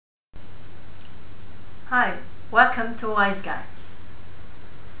Hi, welcome to Wise Guys.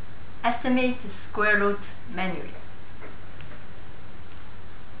 Estimate square root manually.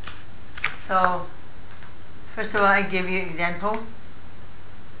 So, first of all, I give you an example.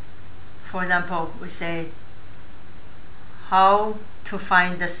 For example, we say how to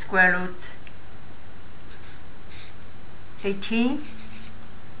find the square root 18.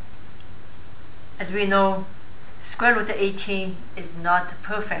 As we know, square root 18 is not a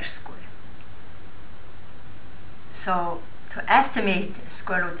perfect square. So to estimate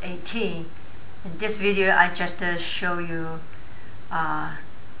square root 18, in this video I just show you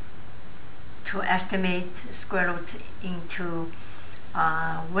to estimate square root into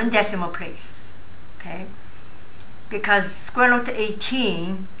one decimal place. Okay, because square root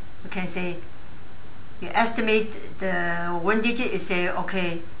 18, we can say you estimate the one digit. You say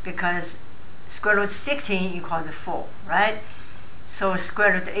okay, because square root 16 equals 4, right? So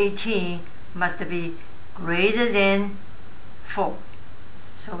square root 18 must be greater than 4.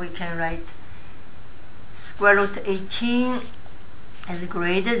 So we can write square root 18 is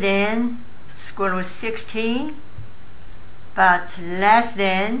greater than square root 16, but less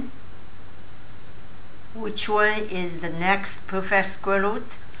than, which one is the next perfect square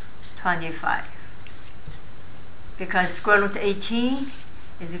root? 25. Because square root 18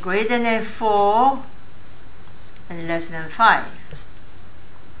 is greater than 4 and less than 5.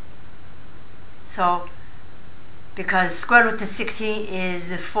 So because square root 16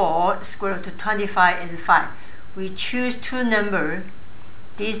 is 4, square root 25 is 5. We choose two numbers.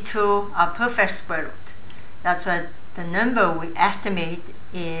 These two are perfect square root. That's why the number we estimate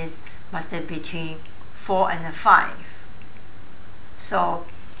must be between 4 and 5. So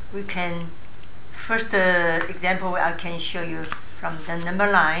we can, first example I can show you from the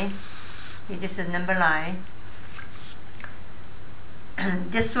number line. This is number line.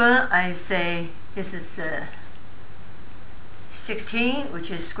 This one I say this is 16, which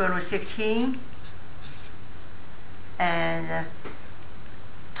is square root 16, and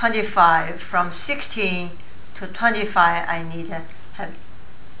 25. From 16 to 25, I need to have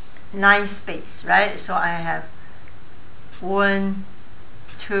 9 space, right? So I have 1,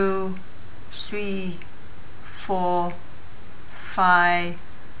 2, 3, 4, 5,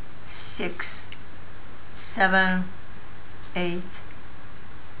 6, 7, 8,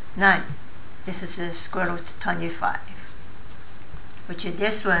 9. This is the square root 25. Which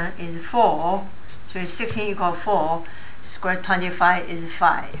this one is 4, so 16 equals 4, square root 25 is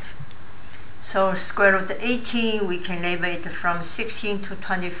 5. So square root 18, we can label it from 16 to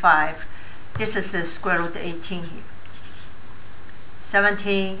 25. This is the square root 18 here.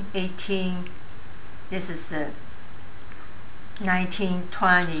 17, 18, this is the 19,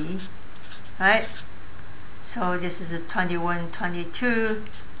 20, right? So this is 21, 22,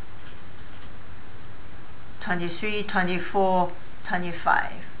 23, 24,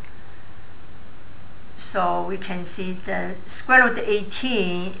 25. So we can see the square root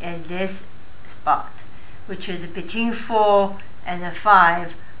 18 in this spot, which is between 4 and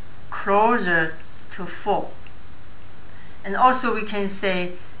 5, closer to 4. And also we can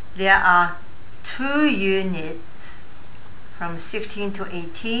say there are 2 units from 16 to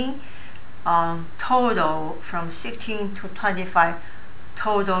 18. Total from 16 to 25,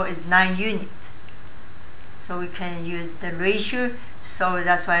 total is 9 units. So we can use the ratio. So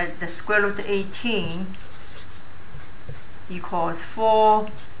that's why the square root 18 equals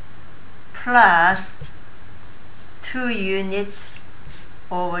 4 plus 2 units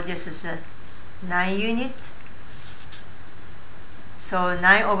over, this is 9 units. So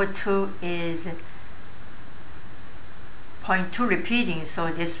 9 over 2 is 0.2 repeating.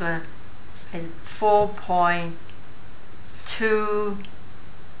 So this one is 4.2.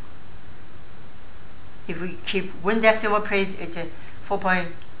 If we keep one decimal place, it's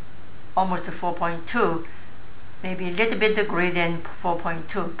almost 4.2, maybe a little bit greater than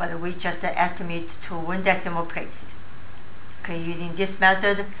 4.2, but we just estimate to one decimal places. Okay, using this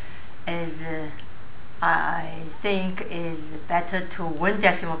method is, I think, is better to one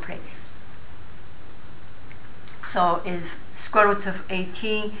decimal place. So is square root of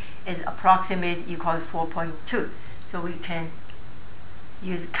 18 is approximate equal to 4.2. So we can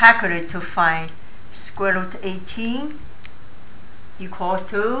use calculator to find square root 18 equals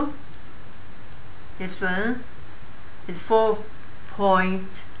to, this one is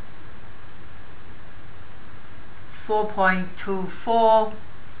 4.24,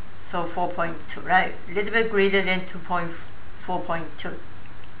 so 4.2, right? A little bit greater than 4.2.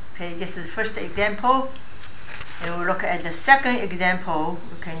 Okay, this is the first example. And we'll look at the second example.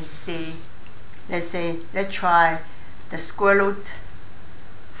 We can see, let's try the square root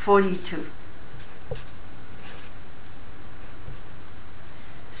 42.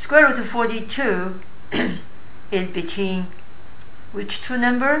 square root of 42 is between which two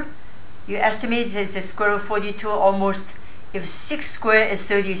number? You estimate that the square root of 42 almost, if 6 squared is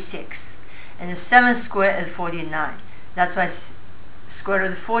 36 and 7 squared is 49. That's why square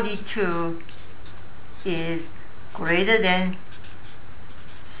root of 42 is greater than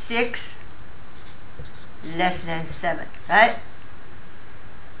 6, less than 7, right?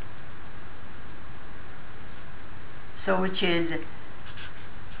 So which is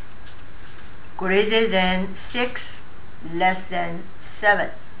greater than 6, less than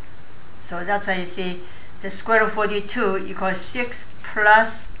 7. So that's why you see the square root of 42 equals 6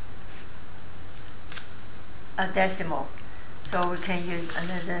 plus a decimal. So we can use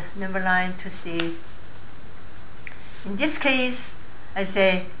another number line to see. In this case, I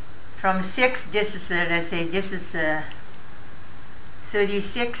say from 6, this is, let's say this is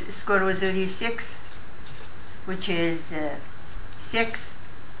 36, square root of 36, which is 6.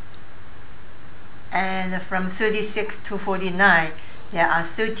 And from 36 to 49, there are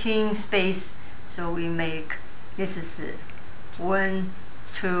 13 space, so we make, this is 1,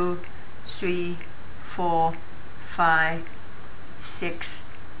 2, 3, 4, 5, 6,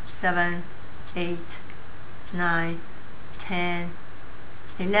 7, 8, 9, 10,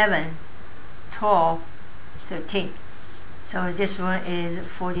 11, 12, 13. So this one is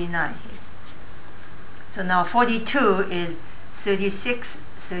 49 here. So now 42 is 36,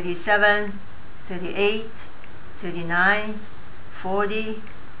 37, 38, 39, 40,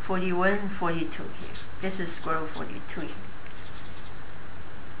 41, 42 here. This is square root of 42 here.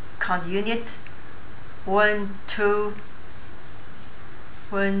 Count unit. 1, 2,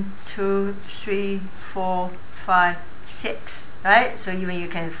 3, 4, 5, 6, right? So even you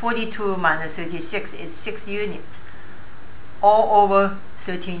can 42 minus 36 is 6 units, all over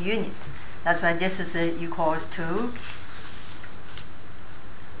 13 units. That's why this is equals to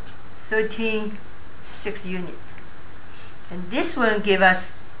 13, 6 units. And this one give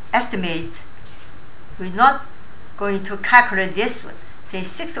us estimate. We're not going to calculate this one. Say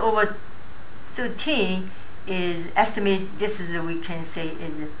 6 over 13 is estimate, this is, we can say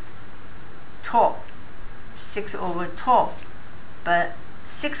is 12. 6 over 12. But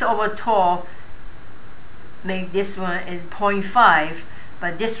 6 over 12 make this one is 0.5,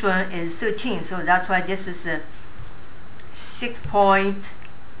 but this one is 13. So that's why this is a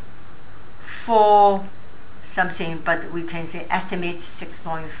 6.4 something, but we can say estimate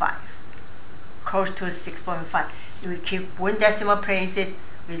 6.5. Close to 6.5. If we keep one decimal places,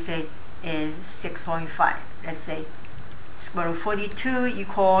 we say is 6.5. Let's say square root of 42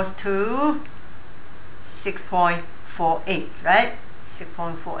 equals to 6.48, right?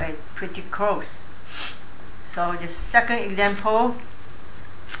 6.48, pretty close. So this second example.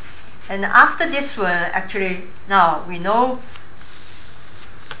 And after this one, actually, now we know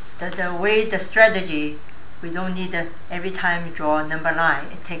that the way the strategy, we don't need every time draw a number line.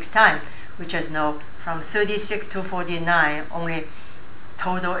 It takes time. We just know from 36 to 49, only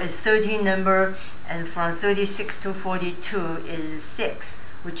total is 13 number, and from 36 to 42 is 6,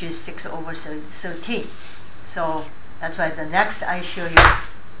 which is 6 over 13. So that's why the next I show you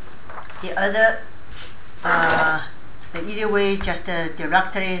the other, the easy way, just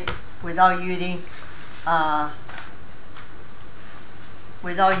directly without using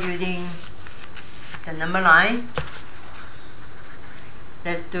the number line.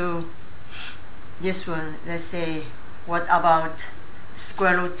 Let's do this one. Let's say, what about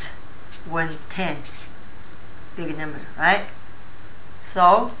square root 110? Big number, right?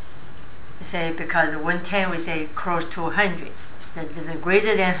 So we say, because 110 we say close to 100, that is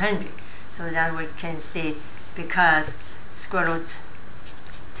greater than 100. So then we can say, because square root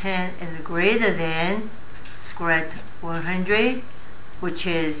 10 is greater than square root 100, which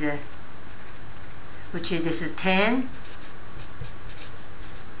is this is 10,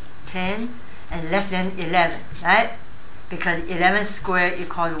 and less than 11, right? Because 11 squared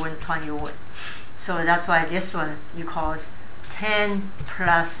equals 121. So that's why this one equals 10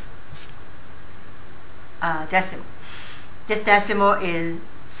 plus decimal. This decimal is,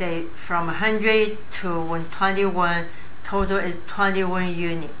 say, from 100 to 121, total is 21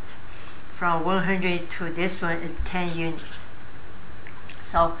 units. From 100 to this one is 10 units.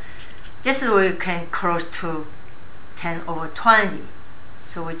 So this is where you can close to 10 over 20.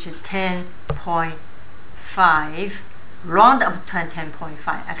 So which is 10.5, round up to 10.5.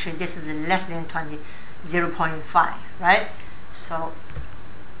 Actually, this is less than 20, 0.5, right? So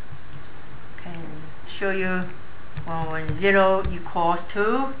can show you 110 equals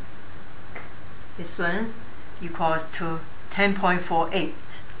to, this one equals to 10.48,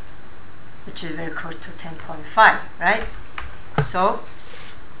 which is very close to 10.5, right? So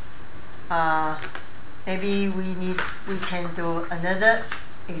maybe we can do another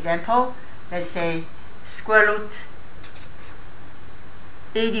example. Let's say square root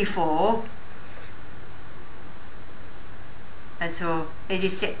 84 and so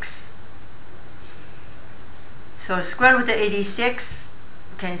 86. So square root 86,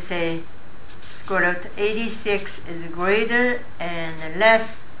 you can say square root 86 is greater and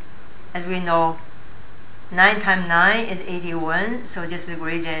less. As we know, 9 times 9 is 81, so this is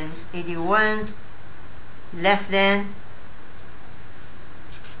greater than 81, less than,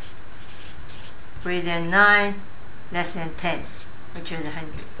 greater than 9, less than 10, which is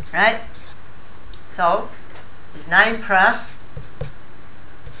 100, right? So it's 9 plus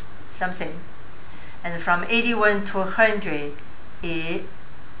something, and from 81 to 100 it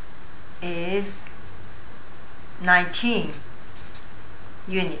is 19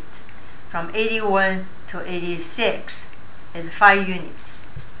 units. From 81 to 86 is 5 units.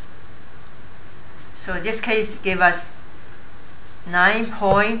 So this case give us 9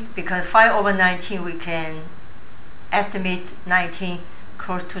 point, because 5 over 19 we can estimate 19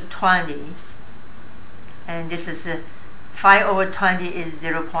 close to 20, and this is 5 over 20 is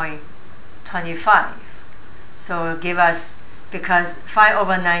 0.25. So give us, because 5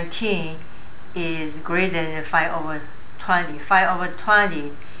 over 19 is greater than 5 over 20. 5 over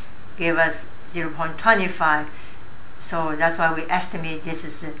 20 give us 0.25. So that's why we estimate this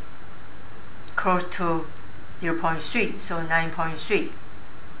is close to 0.3, so 9.3.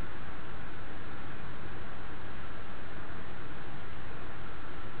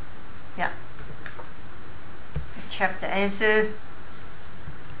 Yeah. Check the answer.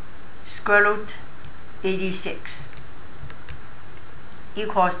 Square root 86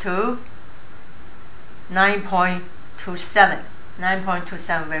 equals to 9.27.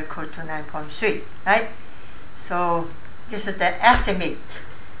 9.27, very close to 9.3, right? So this is the estimate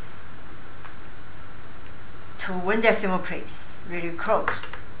to 1 decimal place, really close.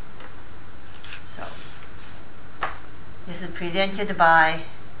 So this is presented by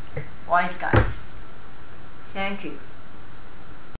Wise Guys. Thank you.